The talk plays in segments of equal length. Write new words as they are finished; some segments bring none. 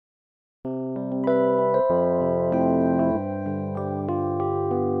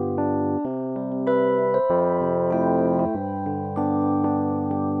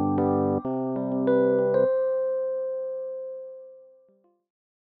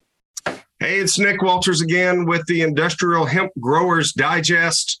Hey, it's Nick Walters again with the Industrial Hemp Growers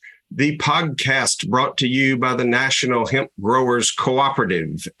Digest, the podcast brought to you by the National Hemp Growers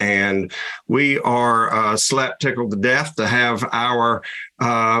Cooperative. And we are slap tickled to death to have our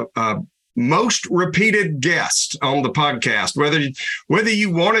most repeated guest on the podcast. Whether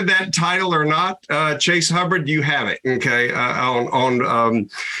you wanted that title or not, Chase Hubbard, you have it. Okay, on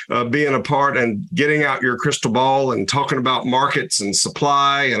being a part and getting out your crystal ball and talking about markets and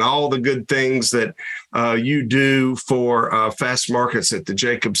supply and all the good things that you do for fast markets at the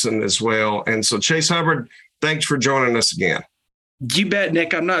Jacobson as well. And so, Chase Hubbard, thanks for joining us again. You bet,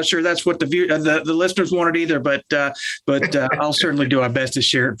 Nick. I'm not sure that's what the listeners wanted either, but I'll certainly do our best to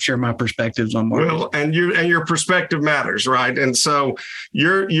share my perspectives on markets. Well, and your perspective matters, right? And so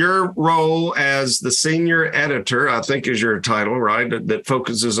your role as the senior editor, I think, is your title, right? That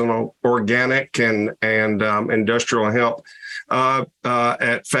focuses on organic and industrial hemp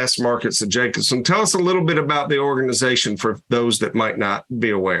at Fast Markets at Jacobson. Tell us a little bit about the organization for those that might not be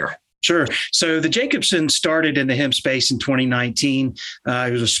aware. Sure. So the Jacobson started in the hemp space in 2019.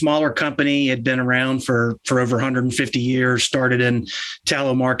 It was a smaller company. It had been around for over 150 years, started in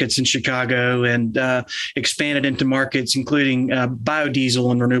tallow markets in Chicago and expanded into markets, including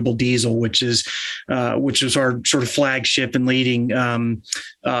biodiesel and renewable diesel, which is our sort of flagship and leading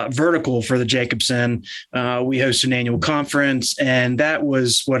vertical for the Jacobson. We host an annual conference, and that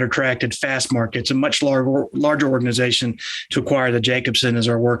was what attracted Fast Markets, a much larger organization, to acquire the Jacobson as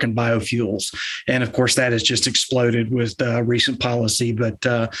our work in biofuels. And of course, that has just exploded with recent policy, but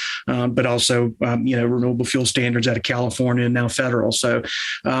also, renewable fuel standards out of California and now federal. So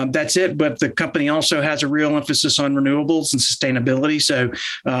that's it. But the company also has a real emphasis on renewables and sustainability. So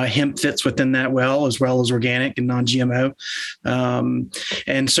hemp fits within that well as organic and non-GMO.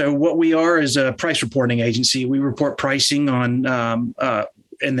 And so what we are is a price reporting agency. We report pricing on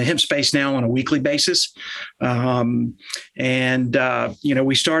in the hemp space now on a weekly basis. We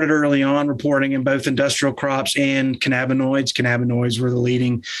started early on reporting in both industrial crops and cannabinoids. Cannabinoids were the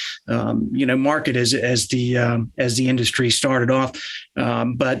leading, market as the industry started off.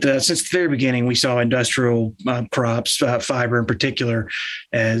 But since the very beginning, we saw industrial crops, fiber in particular,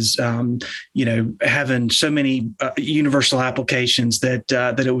 as, having so many universal applications that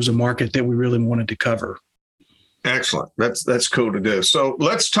it was a market that we really wanted to cover. Excellent. That's cool to do. So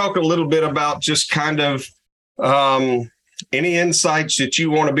let's talk a little bit about just kind of any insights that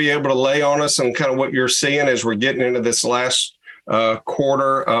you want to be able to lay on us and kind of what you're seeing as we're getting into this last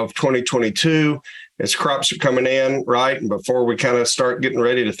quarter of 2022, as crops are coming in, right? And before we kind of start getting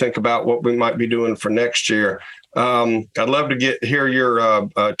ready to think about what we might be doing for next year. I'd love to hear your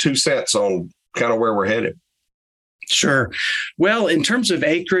 2 cents on kind of where we're headed. Sure. Well, in terms of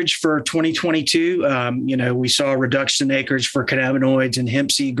acreage for 2022, we saw a reduction in acreage for cannabinoids and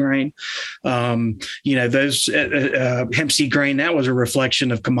hemp seed grain. Those hemp seed grain, that was a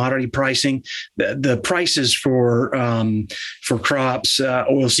reflection of commodity pricing. The prices for crops,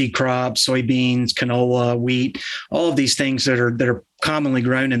 oilseed crops, soybeans, canola, wheat, all of these things that are commonly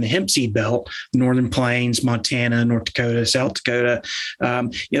grown in the hemp seed belt, Northern Plains, Montana, North Dakota, South Dakota.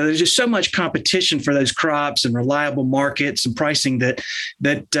 There's just so much competition for those crops and reliable markets and pricing that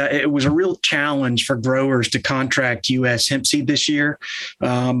it was a real challenge for growers to contract U.S. hemp seed this year.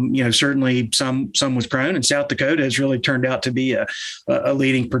 Certainly some was grown, and South Dakota has really turned out to be a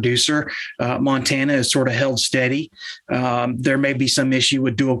leading producer. Montana has sort of held steady. There may be some issue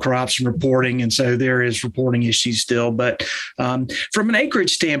with dual crops and reporting, and so there is reporting issues still. But from an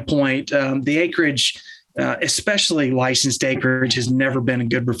acreage standpoint, the acreage, especially licensed acreage, has never been a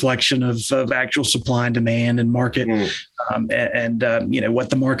good reflection of actual supply and demand and market, what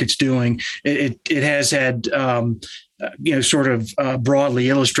the market's doing. It has had broadly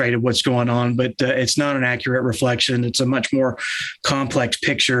illustrated what's going on, but it's not an accurate reflection. It's a much more complex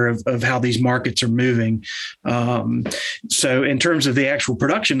picture of how these markets are moving. So in terms of the actual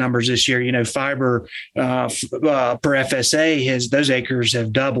production numbers this year, fiber per FSA those acres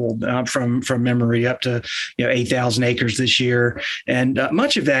have doubled from memory up to 8,000 acres this year. And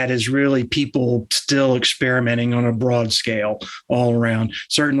much of that is really people still experimenting on a broad scale all around.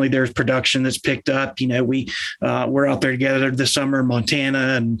 Certainly there's production that's picked up. We're out there together this summer in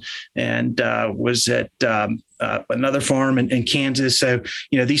Montana and was at another farm in Kansas. So,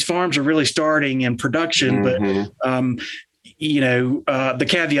 these farms are really starting in production, but the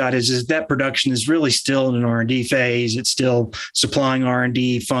caveat is that production is really still in an R&D phase. It's still supplying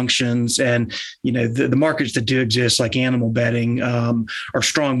R&D functions. And, the markets that do exist, like animal bedding, are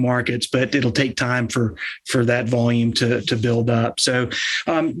strong markets, but it'll take time for that volume to build up. So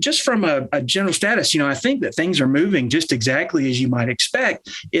just from a general status, I think that things are moving just exactly as you might expect,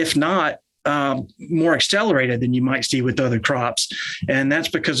 if not more accelerated than you might see with other crops. And that's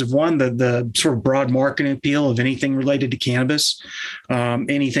because of one, the sort of broad marketing appeal of anything related to cannabis,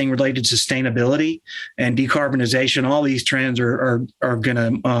 anything related to sustainability and decarbonization. All these trends are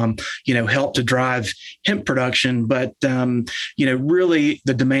going to, help to drive hemp production. But, really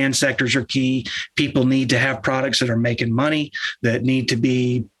the demand sectors are key. People need to have products that are making money, that need to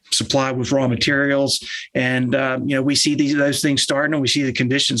be supplied with raw materials. And, we see those things starting, and we see the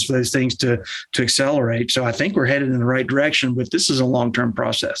conditions for those things to accelerate. So I think we're headed in the right direction, but this is a long-term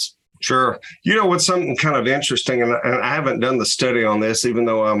process. Sure. What's something kind of interesting, and I haven't done the study on this, even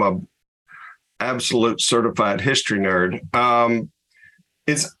though I'm a absolute certified history nerd,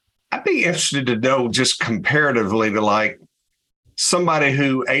 is I'd be interested to know just comparatively to like somebody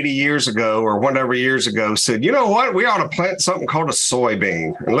who 80 years ago or whatever years ago said, you know what, we ought to plant something called a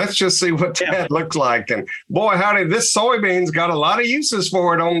soybean and let's just see what that looks like. And boy, howdy, this soybean's got a lot of uses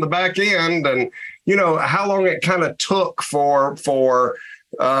for it on the back end. And, how long it kind of took for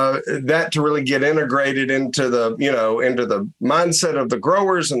that to really get integrated into the mindset of the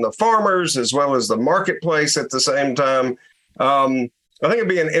growers and the farmers, as well as the marketplace at the same time. I think it'd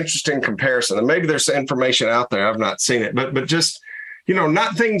be an interesting comparison, and maybe there's information out there. I've not seen it, but just,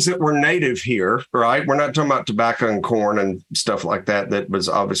 not things that were native here, right? We're not talking about tobacco and corn and stuff like that was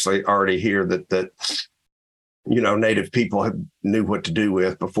obviously already here that native people knew what to do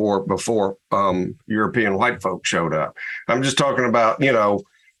with before European white folk showed up. I'm just talking about,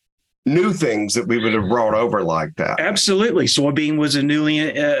 new things that we would have brought over like that. Absolutely. Soybean was a newly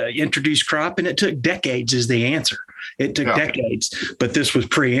introduced crop, and it took decades is the answer. It took decades, but this was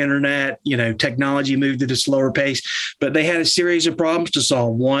pre-internet, technology moved at a slower pace, but they had a series of problems to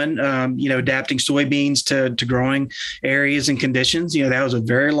solve. One, adapting soybeans to growing areas and conditions. That was a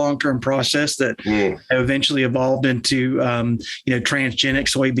very long-term process that eventually evolved into, transgenic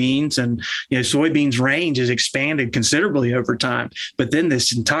soybeans, and, soybeans range has expanded considerably over time, but then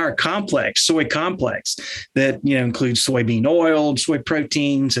this entire soy complex that, includes soybean oil, soy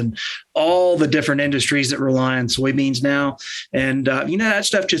proteins, and all the different industries that rely on soybeans now. And, that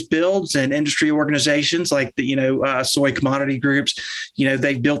stuff just builds, and industry organizations like the, soy commodity groups,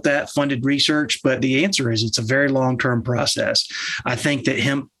 they've built that, funded research, but the answer is it's a very long-term process. I think that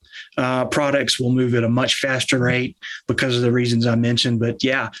hemp products will move at a much faster rate because of the reasons I mentioned, but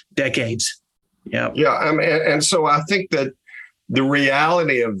decades. Yeah. Yeah. And so I think that the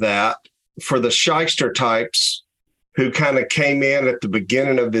reality of that for the shyster types who kind of came in at the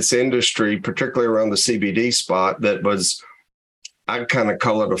beginning of this industry, particularly around the CBD spot, that was, I kind of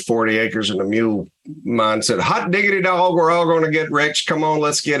call it a 40 acres and a mule mindset. Hot diggity dog, we're all going to get rich. Come on,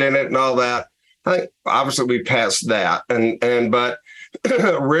 let's get in it and all that. I think obviously we passed that. But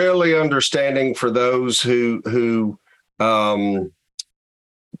really understanding for those who can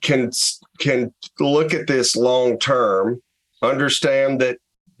look at this long term, understand that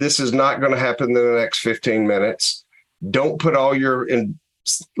this is not going to happen in the next 15 minutes. Don't put all your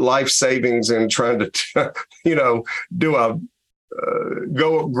life savings in trying to,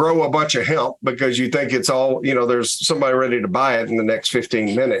 go grow a bunch of hemp because you think it's all, there's somebody ready to buy it in the next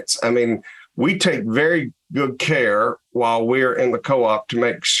 15 minutes. I mean, we take very good care while we're in the co-op to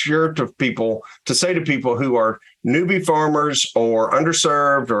make sure to say to people who are newbie farmers or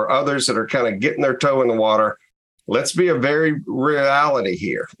underserved or others that are kind of getting their toe in the water, let's be a very reality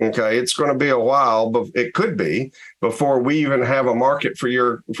here. Okay. It's going to be a while, but it could be before we even have a market for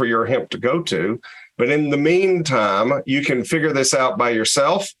your hemp to go to. But in the meantime, you can figure this out by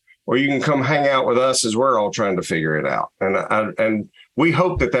yourself, or you can come hang out with us as we're all trying to figure it out. And we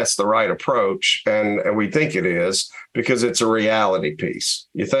hope that that's the right approach. And we think it is, because it's a reality piece.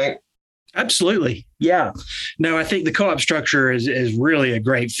 You think? Absolutely. Yeah. No, I think the co-op structure is really a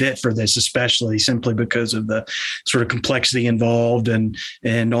great fit for this, especially simply because of the sort of complexity involved and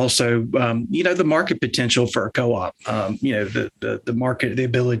also, the market potential for a co-op, the market, the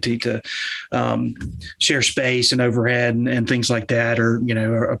ability to share space and overhead and things like that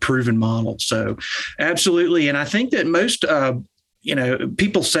are a proven model. So absolutely. And I think that most,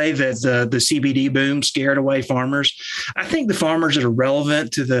 people say that the CBD boom scared away farmers. I think the farmers that are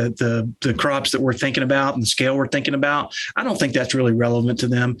relevant to the crops that we're thinking about and the scale we're thinking about, I don't think that's really relevant to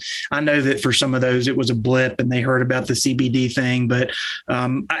them. I know that for some of those, it was a blip and they heard about the CBD thing, but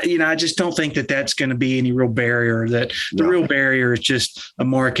I just don't think that that's going to be any real barrier. That the real barrier is just a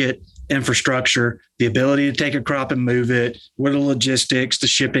market, infrastructure, the ability to take a crop and move it, what are the logistics, the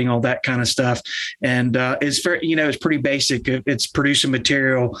shipping, all that kind of stuff. And it's very, it's pretty basic. It's produce a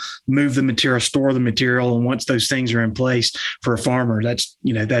material, move the material, store the material. And once those things are in place for a farmer, that's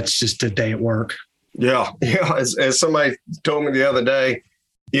just a day at work. Yeah. Yeah. As somebody told me the other day,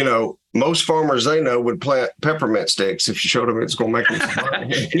 most farmers they know would plant peppermint sticks if you showed them it's going to make them some money.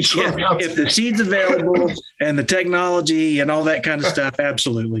 If the seed's available and the technology and all that kind of stuff,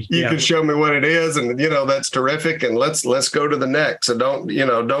 absolutely. You can show me what it is, and that's terrific. And let's go to the next. So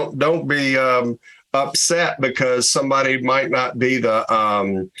don't be upset because somebody might not be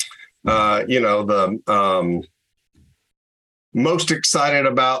the most excited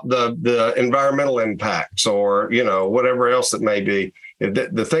about the environmental impacts or whatever else it may be.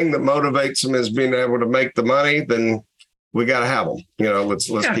 If the thing that motivates them is being able to make the money, then we got to have them. Let's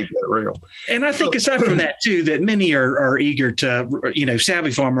keep that real. And I think aside from that too, that many are eager to,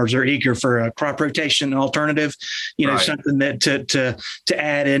 savvy farmers are eager for a crop rotation alternative, right. Something that to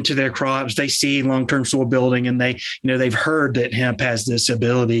add into their crops. They see long-term soil building, and they've heard that hemp has this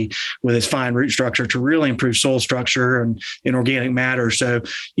ability with its fine root structure to really improve soil structure and organic matter. So,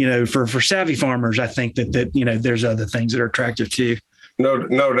 for savvy farmers, I think that there's other things that are attractive too.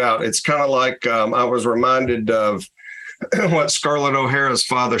 No doubt. It's kind of like I was reminded of what Scarlett O'Hara's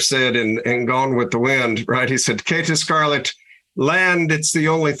father said in Gone with the Wind, right? He said, Katie Scarlett, land, it's the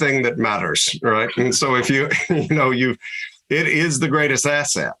only thing that matters, right? And so if it is the greatest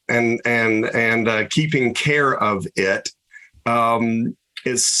asset, and keeping care of it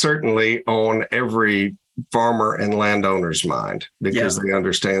is certainly on every farmer and landowner's mind, because they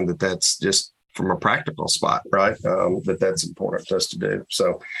understand that that's just from a practical spot, right? That's important for us to do.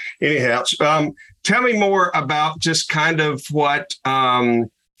 So anyhow, tell me more about just kind of what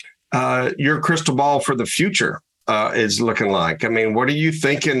your crystal ball for the future is looking like. I mean, what are you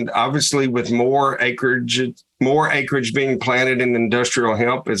thinking? Obviously, with more acreage being planted in industrial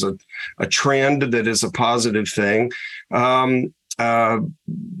hemp is a trend that is a positive thing. What are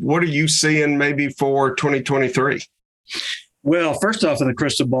you seeing maybe for 2023? Well, first off, in the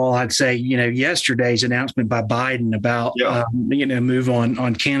crystal ball, I'd say, yesterday's announcement by Biden about, move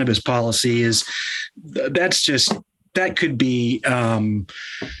on cannabis policy that could be a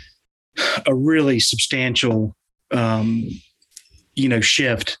really substantial,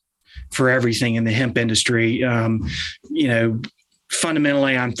 shift for everything in the hemp industry.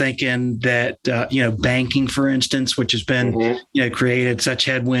 Fundamentally, I'm thinking that, banking, for instance, which has been, created such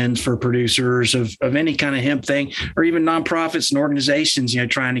headwinds for producers of any kind of hemp thing, or even nonprofits and organizations,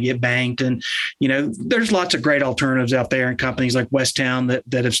 trying to get banked. And, there's lots of great alternatives out there and companies like Westtown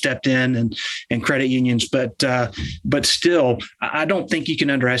that have stepped in and credit unions. But still, I don't think you can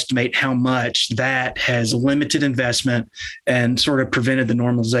underestimate how much that has limited investment and sort of prevented the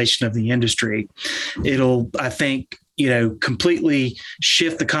normalization of the industry. It'll, I think, completely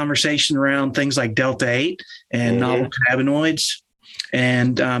shift the conversation around things like Delta-8 and novel cannabinoids.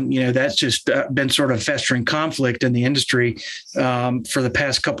 And, that's just been sort of festering conflict in the industry for the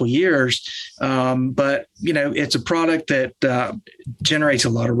past couple of years. But, it's a product that generates a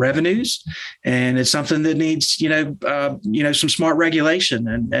lot of revenues, and it's something that needs, some smart regulation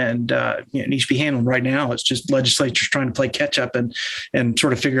and it needs to be handled right now. It's just legislature's trying to play catch up and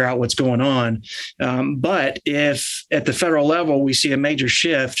sort of figure out what's going on. But if at the federal level we see a major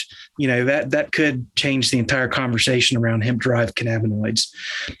shift, that could change the entire conversation around hemp-derived cannabinoids.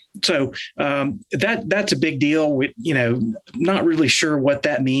 So that's a big deal. Not really sure what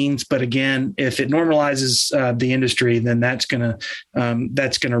that means, but again, if it normalizes the industry, then that's going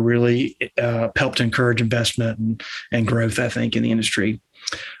to really help to encourage investment and growth, I think, in the industry.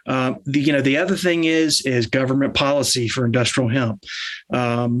 The other thing is government policy for industrial hemp.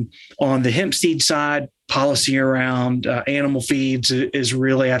 On the hemp seed side, policy around animal feeds is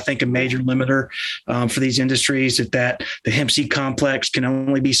really, I think, a major limiter for these industries. That the hemp seed complex can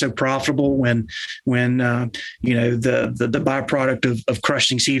only be so profitable when the byproduct of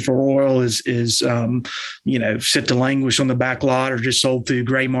crushing seed for oil is sit to languish on the back lot or just sold through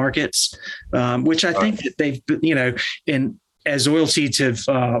gray markets, which I think that they've as oil seeds have,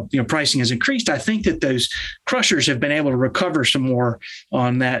 pricing has increased, I think that those crushers have been able to recover some more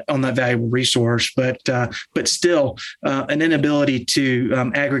on that valuable resource. But still, an inability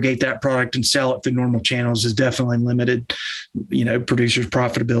to aggregate that product and sell it through normal channels has definitely limited, producers'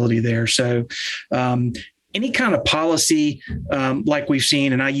 profitability there. So, any kind of policy like we've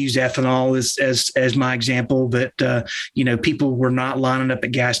seen, and I use ethanol as my example, that people were not lining up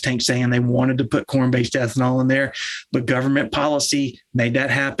at gas tanks saying they wanted to put corn-based ethanol in there, but government policy made that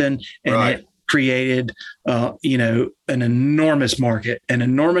happen, and it created, an enormous market,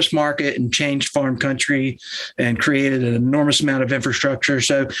 and changed farm country and created an enormous amount of infrastructure.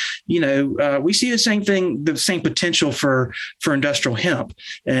 So, we see the same potential for industrial hemp.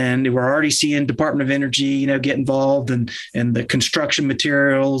 And we're already seeing Department of Energy, get involved in the construction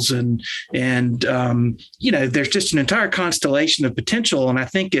materials and there's just an entire constellation of potential. And I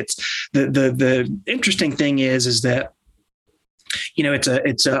think it's the interesting thing is that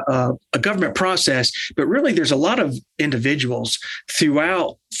it's a government process, but really there's a lot of individuals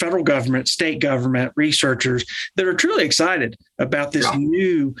throughout federal government, state government, researchers that are truly excited about this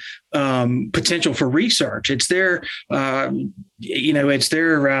new potential for research. It's their,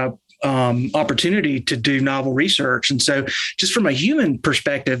 opportunity to do novel research. And so just from a human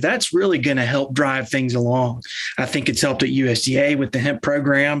perspective, that's really going to help drive things along. I think it's helped at USDA with the hemp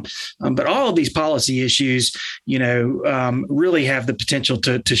program, but all of these policy issues, really have the potential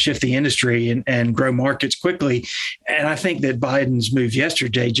to shift the industry and grow markets quickly. And I think that Biden's move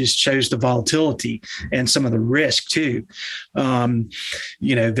yesterday just shows the volatility and some of the risk too,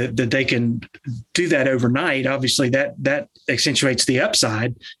 that they can do that overnight. Obviously that accentuates the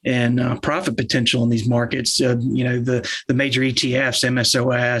upside and profit potential in these markets. The major ETFs,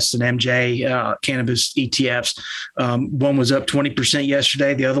 MSOS and MJ cannabis ETFs, one was up 20%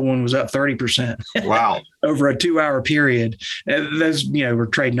 yesterday. The other one was up 30%. Wow. Over a 2-hour period. Those, were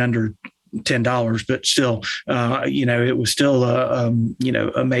trading under $10, but still, it was still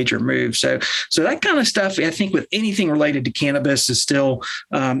a major move. So that kind of stuff, I think, with anything related to cannabis is still,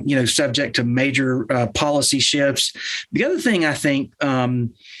 subject to major policy shifts. The other thing I think,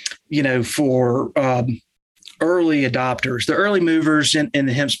 for early adopters, the early movers in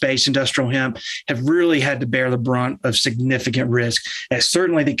the hemp space, industrial hemp, have really had to bear the brunt of significant risk. That's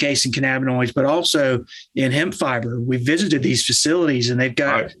certainly the case in cannabinoids, but also in hemp fiber. We visited these facilities and they've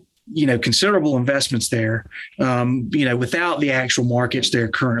got considerable investments there, without the actual markets there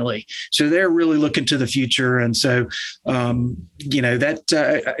currently. So they're really looking to the future. And so,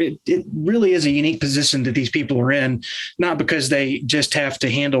 it really is a unique position that these people are in, not because they just have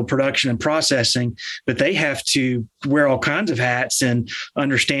to handle production and processing, but they have to wear all kinds of hats and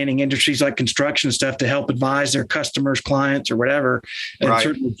understanding industries like construction and stuff to help advise their customers, clients, or whatever. And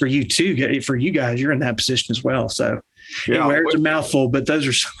certainly for you too, for you guys, you're in that position as well. So. Yeah, anyway, it's a mouthful, but those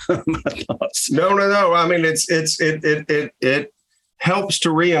are some of my thoughts. No. I mean, it helps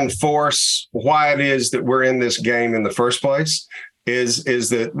to reinforce why it is that we're in this game in the first place. Is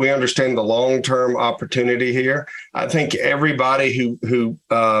that we understand the long-term opportunity here. I think everybody who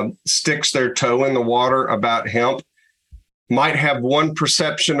sticks their toe in the water about hemp might have one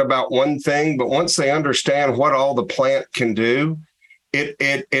perception about one thing, but once they understand what all the plant can do,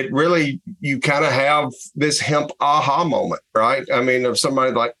 it really, you kind of have this hemp aha moment, right? I mean, if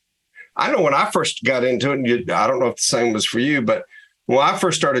somebody like, I know when I first got into it, and I don't know if the same was for you, but when I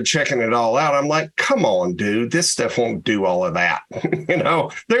first started checking it all out, I'm like, come on, dude, this stuff won't do all of that.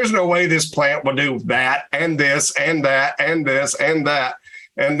 There's no way this plant will do that and this and that and this and that.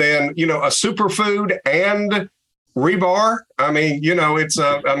 And then, a superfood and rebar. I mean,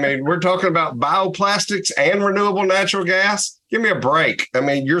 we're talking about bioplastics and renewable natural gas. Give me a break. I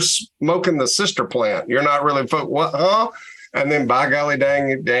mean, you're smoking the sister plant. You're not really, what, huh? And then by golly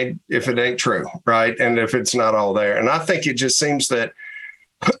dang, if it ain't true, right? And if it's not all there. And I think it just seems that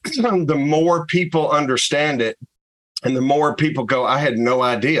the more people understand it and the more people go, I had no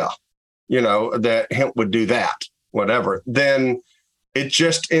idea, that hemp would do that, whatever, then it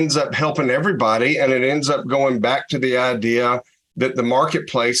just ends up helping everybody. And it ends up going back to the idea that the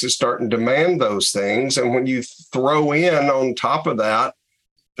marketplace is starting to demand those things. And when you throw in on top of that,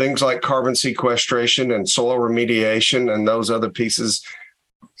 things like carbon sequestration and soil remediation and those other pieces,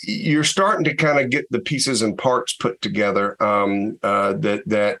 you're starting to kind of get the pieces and parts put together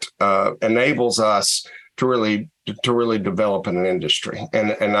that enables us to really develop an industry.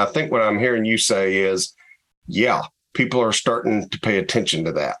 And I think what I'm hearing you say is, people are starting to pay attention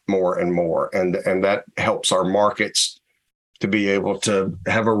to that more and more. And that helps our markets to be able to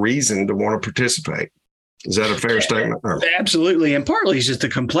have a reason to want to participate. Is that a fair statement? Absolutely. And partly it's just the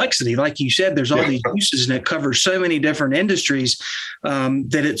complexity. Like you said, there's all these uses and it covers so many different industries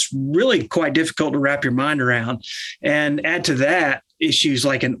that it's really quite difficult to wrap your mind around. And add to that, issues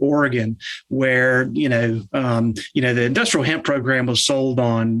like in Oregon, where the industrial hemp program was sold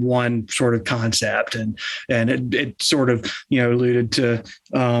on one sort of concept, and it sort of alluded to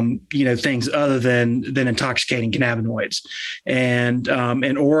things other than intoxicating cannabinoids, and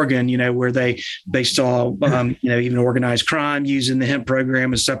in Oregon, where they saw even organized crime using the hemp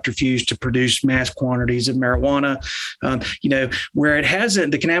program as subterfuge to produce mass quantities of marijuana, where it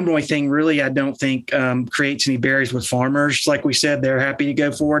hasn't, the cannabinoid thing really, I don't think creates any barriers with farmers. Like we said, they're happy to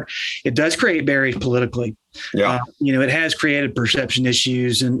go forward. It does create barriers politically. Yeah. It has created perception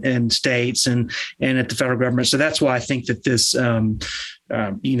issues in states and at the federal government. So that's why I think that this, this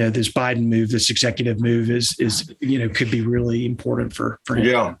Biden move, this executive move is could be really important for him.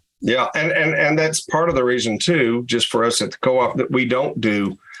 Yeah. Yeah. And that's part of the reason too, just for us at the co-op, that we don't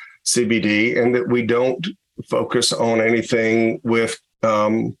do CBD and that we don't focus on anything with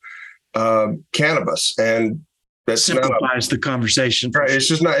cannabis. And that simplifies the conversation. Right.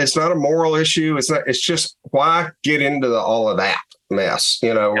 It's not a moral issue. It's just, why get into all of that mess,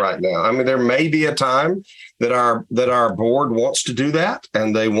 right now? I mean, there may be a time that our board wants to do that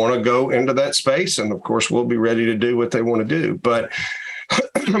and they want to go into that space. And of course, we'll be ready to do what they want to do. But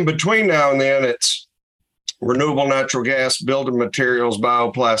between now and then, it's renewable natural gas, building materials,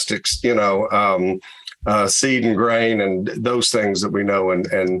 bioplastics, seed and grain, and those things that we know,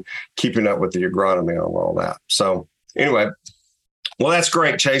 and keeping up with the agronomy and all that. So anyway, well, that's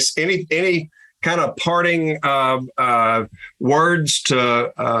great, Chase. Any kind of parting words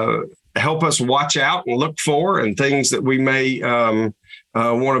to help us watch out and look for, and things that we may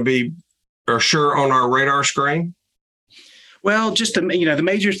want to be sure on our radar screen? Well, just the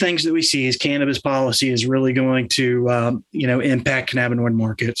major things that we see is cannabis policy is really going to impact cannabinoid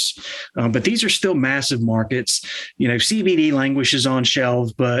markets, but these are still massive markets. CBD languishes on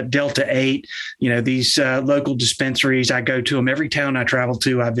shelves, but Delta 8, these local dispensaries, I go to them every town I travel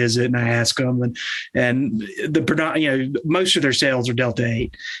to. I visit and I ask them, and most of their sales are Delta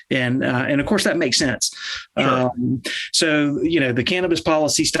 8, and of course that makes sense. Sure. So the cannabis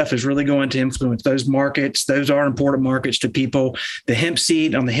policy stuff is really going to influence those markets. Those are important markets to people. The hemp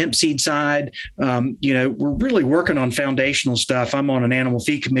seed, on the hemp seed side, we're really working on foundational stuff. I'm on an animal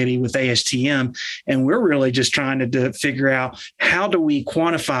feed committee with ASTM, and we're really just trying to figure out how do we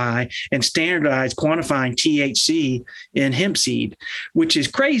quantify and standardize quantifying THC in hemp seed, which is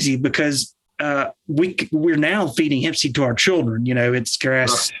crazy because we're now feeding hemp seed to our children. It's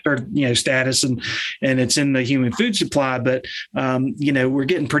grass status, and it's in the human food supply. But we're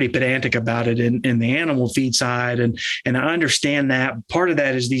getting pretty pedantic about it in the animal feed side, and I understand that part of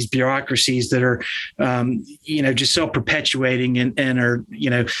that is these bureaucracies that are just self-perpetuating and are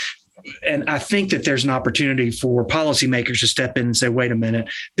And I think that there's an opportunity for policymakers to step in and say, wait a minute,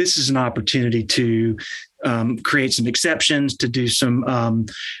 this is an opportunity to create some exceptions, to do some,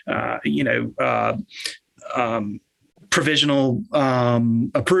 provisional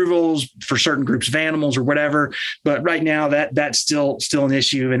approvals for certain groups of animals or whatever. But right now that's still an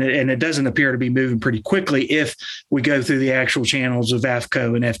issue, and it doesn't appear to be moving pretty quickly if we go through the actual channels of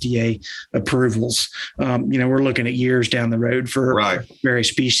AAFCO and FDA approvals. We're looking at years down the road for various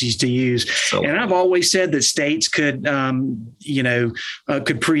species to use. So, and I've always said that states could preempt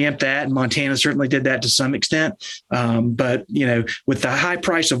that, and Montana certainly did that to some extent. But with the high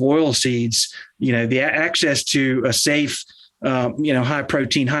price of oil seeds, the access to a safe, high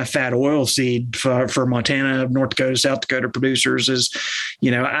protein, high fat oil seed for Montana, North Dakota, South Dakota producers is,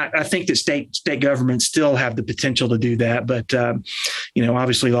 I think that state governments still have the potential to do that. But,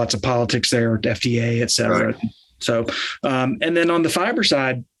 obviously lots of politics there, FDA, et cetera. Right. So, and then on the fiber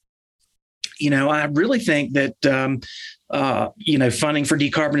side, I really think that, funding for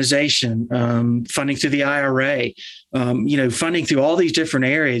decarbonization, funding through the IRA, funding through all these different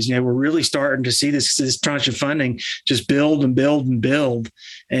areas, we're really starting to see this tranche of funding just build and build and build.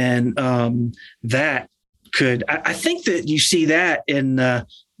 And that could, I think that you see that in the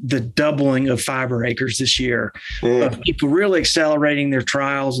doubling of fiber acres this year, of people really accelerating their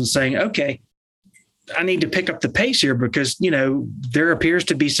trials and saying, okay, I need to pick up the pace here because, there appears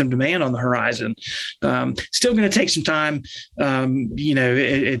to be some demand on the horizon. Still going to take some time.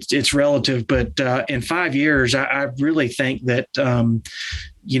 It's relative, but in 5 years, I really think that,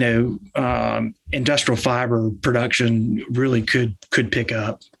 industrial fiber production really could pick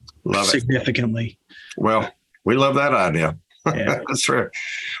up significantly. Well, we love that idea. Yeah. That's right.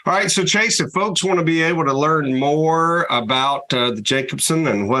 All right. So, Chase, if folks want to be able to learn more about the Jacobson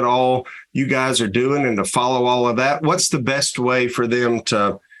and what all you guys are doing and to follow all of that, what's the best way for them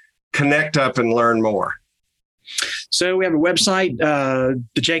to connect up and learn more? So we have a website,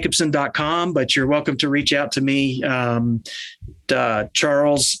 thejacobson.com, but you're welcome to reach out to me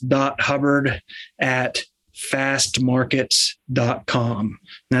charles.hubbard@fastmarkets.com.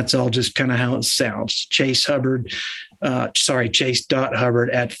 That's all just kind of how it sounds.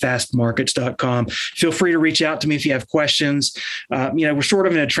 chase.hubbard@fastmarkets.com. Feel free to reach out to me if you have questions. We're sort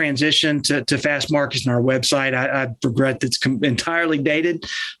of in a transition to Fast Markets and our website. I regret that it's entirely dated.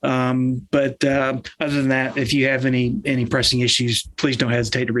 But other than that, if you have any pressing issues, please don't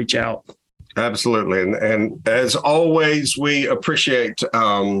hesitate to reach out. Absolutely. And as always, we appreciate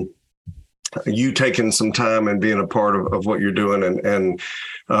you taking some time and being a part of what you're doing. And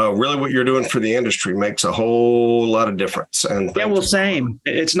really what you're doing for the industry makes a whole lot of difference. And same.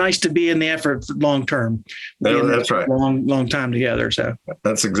 It's nice to be in the effort long term. That's right. Long time together. So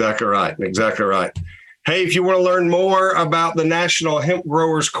that's exactly right. Exactly right. Hey, if you want to learn more about the National Hemp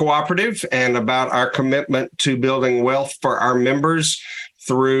Growers Cooperative and about our commitment to building wealth for our members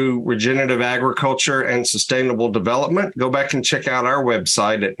through regenerative agriculture and sustainable development, go back and check out our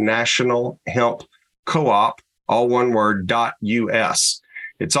website at National Hemp Co-op, all one word, .us.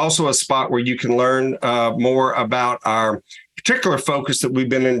 It's also a spot where you can learn more about our particular focus that we've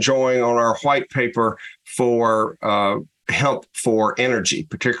been enjoying on our white paper for hemp for energy,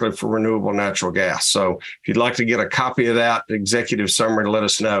 particularly for renewable natural gas. So if you'd like to get a copy of that executive summary, let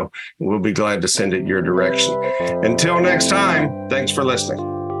us know. We'll be glad to send it your direction. Until next time, thanks for listening.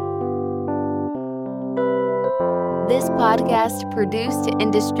 This podcast produced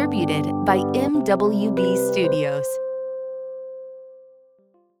and distributed by MWB Studios.